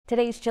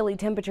Today's chilly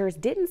temperatures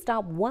didn't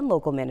stop one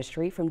local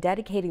ministry from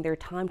dedicating their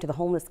time to the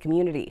homeless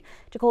community.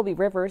 Jacoby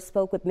Rivers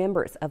spoke with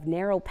members of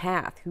Narrow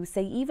Path who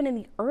say even in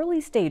the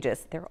early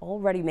stages, they're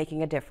already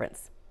making a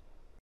difference.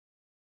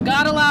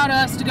 God allowed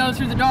us to go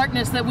through the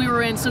darkness that we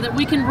were in so that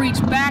we can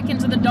reach back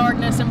into the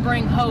darkness and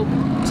bring hope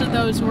to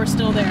those who are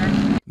still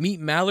there. Meet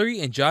Mallory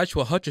and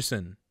Joshua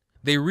Hutchison.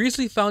 They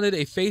recently founded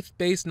a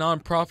faith-based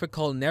nonprofit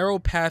called Narrow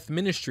Path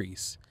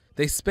Ministries.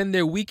 They spend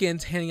their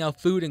weekends handing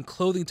out food and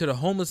clothing to the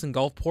homeless in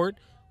Gulfport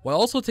while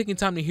also taking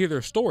time to hear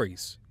their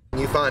stories.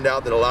 You find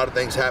out that a lot of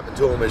things happen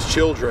to them as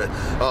children,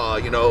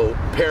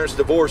 parents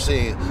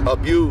divorcing,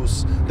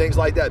 abuse, things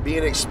like that,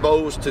 being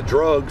exposed to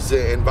drugs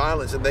and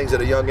violence and things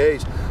at a young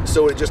age.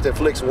 So it just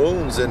inflicts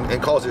wounds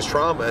and causes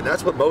trauma, and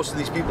that's what most of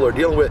these people are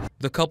dealing with.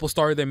 The couple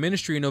started their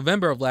ministry in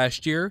November of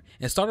last year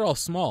and started off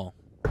small.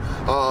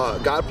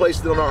 God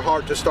placed it on our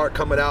heart to start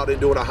coming out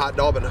and doing a hot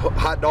dog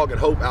and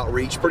hope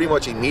outreach pretty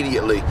much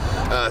immediately.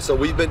 So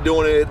we've been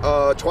doing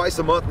it twice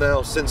a month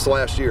now since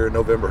last year in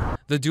November.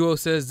 The duo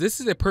says this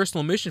is a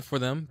personal mission for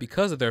them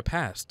because of their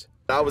past.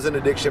 I was in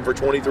addiction for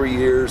 23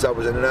 years. I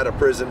was in and out of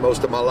prison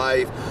most of my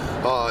life,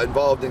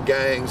 involved in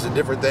gangs and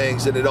different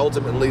things, and it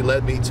ultimately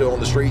led me to on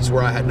the streets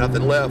where I had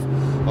nothing left.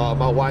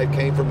 My wife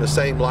came from the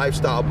same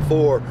lifestyle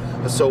before,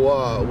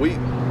 so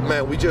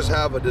we just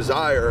have a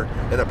desire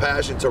and a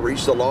passion to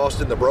reach the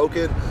lost and the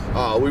broken.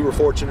 We were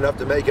fortunate enough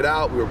to make it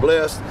out. We were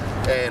blessed,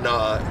 and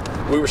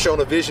we were shown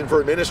a vision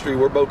for a ministry.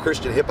 We're both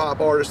Christian hip-hop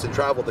artists and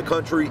traveled the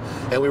country,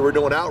 and we were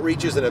doing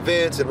outreaches and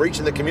events and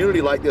reaching the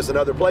community like this in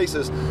other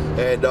places.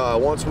 And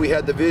once we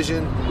had the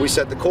vision, we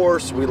set the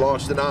course, we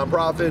launched the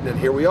nonprofit, and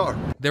here we are.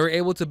 They were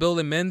able to build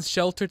a men's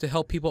shelter to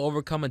help people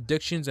overcome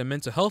addictions and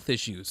mental health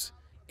issues.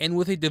 And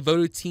with a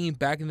devoted team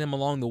backing them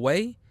along the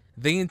way,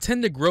 they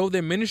intend to grow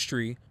their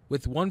ministry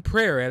with one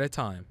prayer at a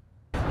time.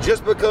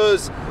 Just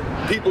because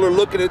people are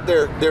looking at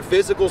their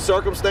physical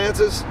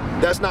circumstances,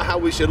 that's not how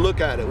we should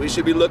look at it. We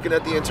should be looking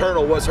at the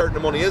internal, what's hurting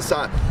them on the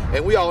inside.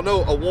 And we all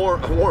know a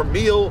warm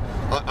meal,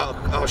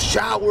 a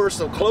shower,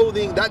 some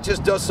clothing, that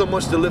just does so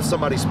much to lift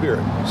somebody's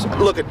spirit.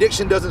 Look,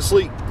 addiction doesn't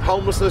sleep.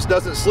 Homelessness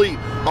doesn't sleep.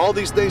 All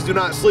these things do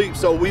not sleep.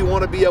 So we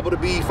want to be able to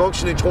be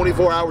functioning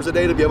 24 hours a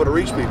day to be able to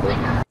reach people.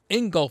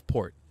 In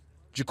Gulfport,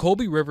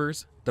 Jacoby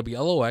Rivers,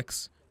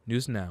 WLOX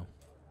News Now.